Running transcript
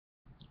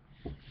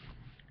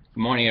Good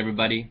morning,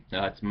 everybody.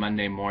 It's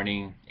Monday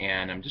morning,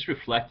 and I'm just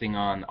reflecting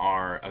on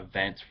our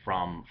event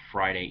from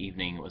Friday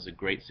evening. It was a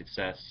great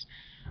success.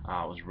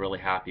 I was really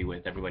happy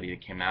with everybody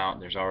that came out.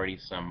 There's already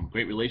some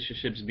great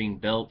relationships being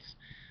built,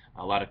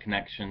 a lot of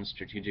connections,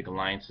 strategic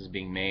alliances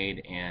being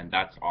made, and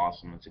that's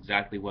awesome. That's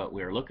exactly what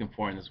we are looking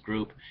for in this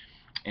group.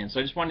 And so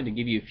I just wanted to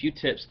give you a few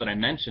tips that I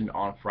mentioned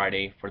on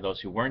Friday for those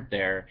who weren't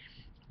there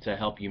to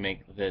help you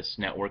make this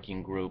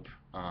networking group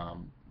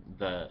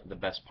the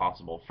best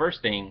possible.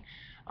 First thing,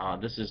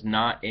 this is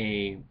not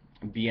a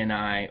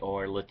BNI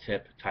or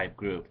LATIP type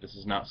group. This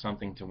is not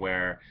something to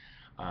where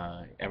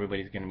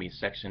everybody's going to be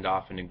sectioned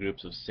off into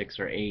groups of 6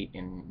 or 8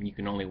 and you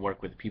can only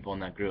work with people in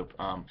that group.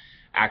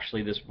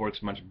 Actually, this works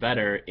much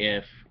better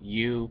if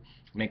you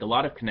make a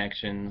lot of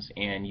connections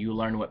and you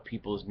learn what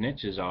people's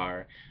niches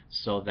are,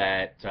 so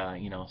that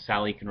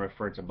Sally can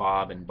refer to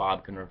Bob and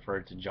Bob can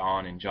refer to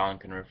John and John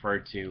can refer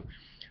to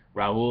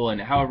Raul,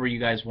 and however you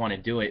guys want to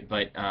do it.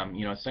 But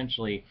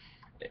essentially,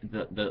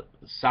 the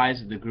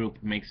size of the group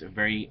makes it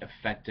very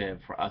effective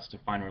for us to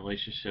find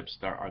relationships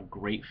that are a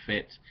great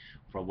fit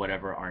for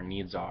whatever our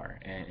needs are,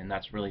 and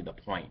that's really the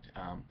point.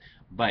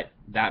 But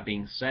that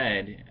being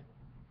said,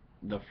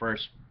 the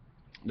first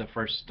the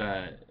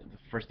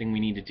first thing we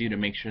need to do to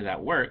make sure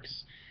that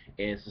works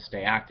is to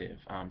stay active.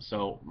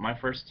 So my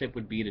first tip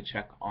would be to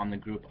check on the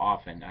group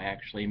often. I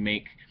actually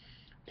make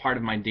part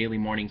of my daily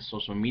morning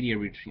social media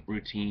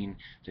routine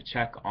to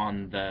check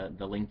on the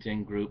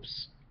LinkedIn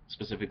groups,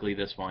 specifically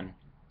this one,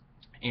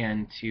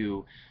 and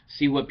to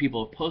see what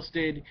people have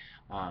posted,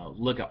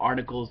 look at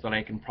articles that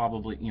I can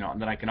probably,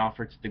 that I can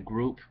offer to the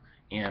group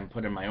and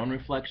put in my own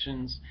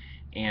reflections,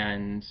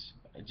 and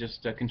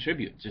just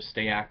contribute, just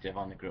stay active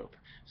on the group.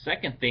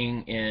 Second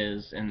thing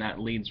is, and that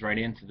leads right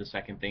into the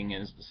second thing,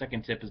 is the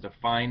second tip is to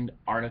find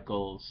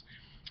articles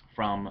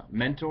from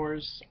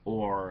mentors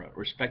or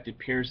respected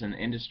peers in the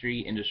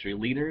industry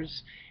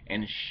leaders,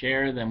 and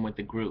share them with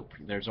the group.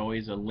 There's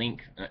always a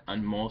link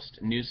on most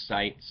news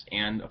sites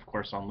and of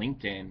course on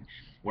LinkedIn,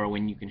 where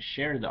when you can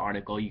share the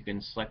article, you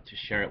can select to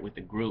share it with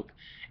the group,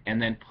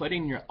 and then put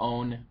in your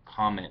own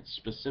comments,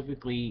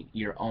 specifically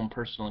your own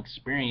personal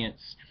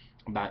experience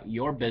about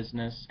your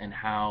business and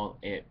how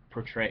it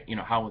portray,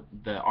 how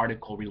the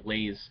article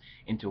relays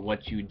into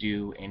what you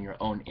do and your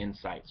own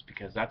insights,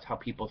 because that's how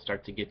people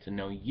start to get to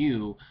know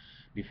you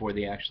before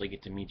they actually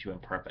get to meet you in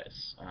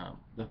purpose.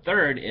 The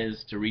third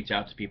is to reach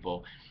out to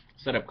people,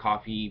 set up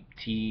coffee,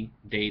 tea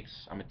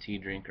dates. I'm a tea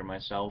drinker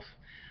myself,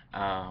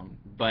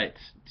 but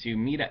to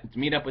meet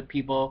up with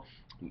people.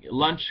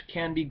 Lunch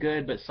can be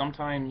good, but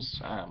sometimes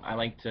I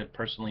like to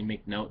personally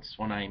make notes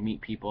when I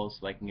meet people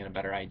so I can get a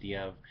better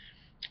idea of,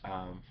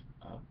 of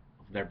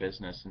their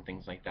business and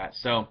things like that.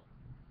 So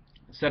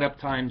set up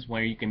times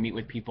where you can meet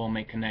with people,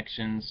 make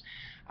connections.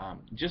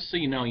 Just so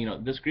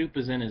this group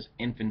is in its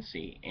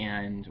infancy,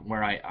 and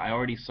where I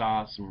already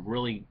saw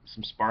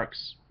some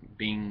sparks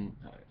being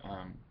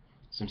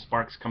some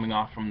sparks coming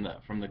off from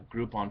the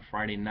group on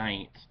Friday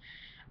night.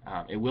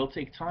 It will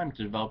take time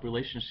to develop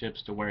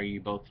relationships to where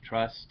you both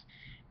trust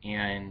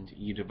and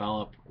you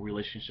develop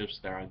relationships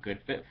that are a good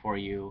fit for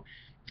you.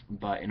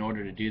 But in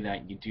order to do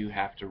that, you do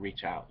have to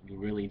reach out. You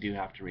really do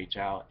have to reach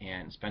out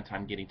and spend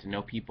time getting to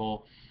know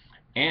people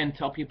and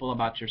tell people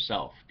about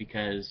yourself,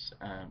 because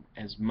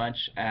as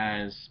much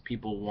as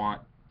people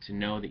want to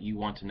know that you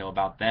want to know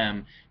about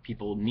them,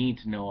 people need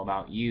to know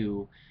about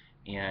you,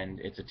 and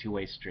it's a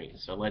two-way street.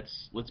 So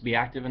let's be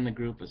active in the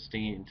group. Let's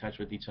stay in touch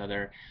with each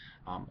other.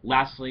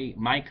 Lastly,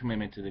 my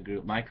commitment to the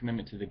group. My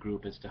commitment to the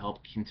group is to help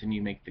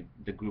continue make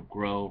the group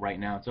grow. Right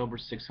now, it's over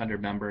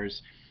 600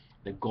 members.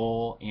 The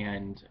goal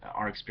and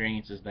our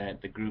experience is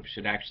that the group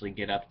should actually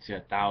get up to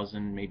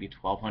 1,000, maybe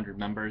 1,200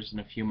 members in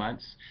a few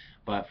months.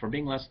 But for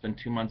being less than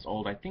 2 months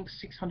old, I think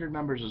 600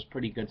 members is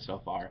pretty good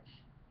so far.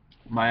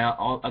 My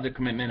other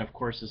commitment, of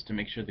course, is to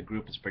make sure the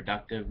group is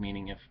productive,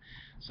 meaning if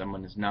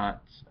someone is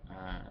not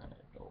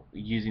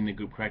using the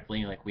group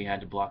correctly, like we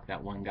had to block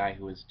that one guy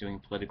who was doing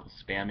political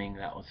spamming.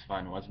 That was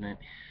fun, wasn't it?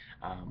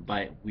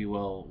 But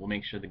we'll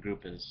make sure the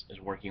group is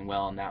working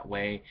well in that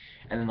way.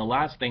 And then the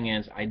last thing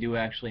is, I do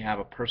actually have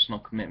a personal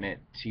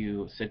commitment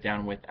to sit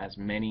down with as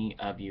many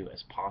of you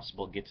as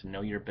possible, get to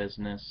know your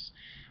business,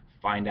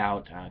 find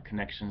out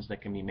connections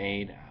that can be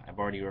made. I've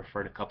already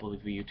referred a couple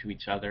of you to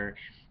each other,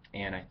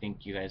 and I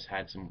think you guys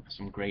had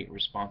some great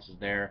responses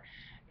there.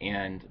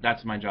 And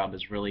that's my job,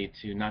 is really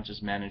to not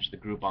just manage the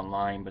group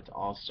online, but to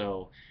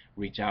also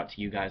reach out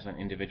to you guys on an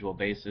individual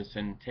basis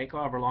and take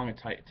however long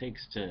it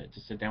takes to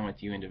sit down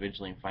with you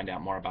individually and find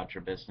out more about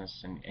your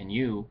business and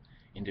you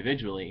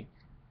individually,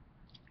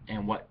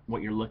 and what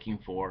you're looking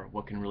for,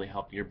 what can really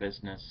help your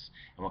business,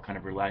 and what kind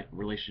of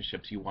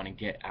relationships you want to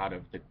get out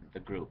of the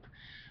group.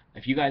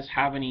 If you guys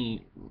have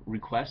any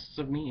requests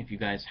of me, if you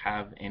guys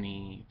have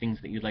any things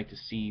that you'd like to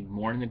see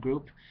more in the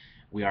group,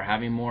 we are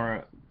having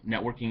more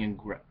networking and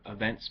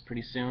events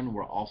pretty soon.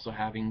 We're also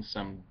having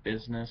some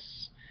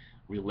business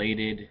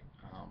related,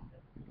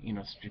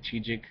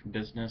 strategic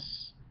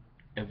business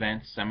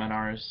events,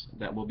 seminars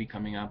that will be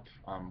coming up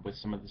with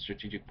some of the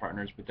strategic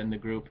partners within the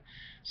group.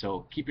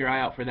 So keep your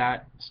eye out for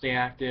that. Stay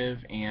active,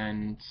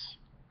 and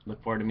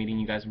look forward to meeting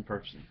you guys in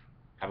person.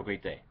 Have a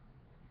great day.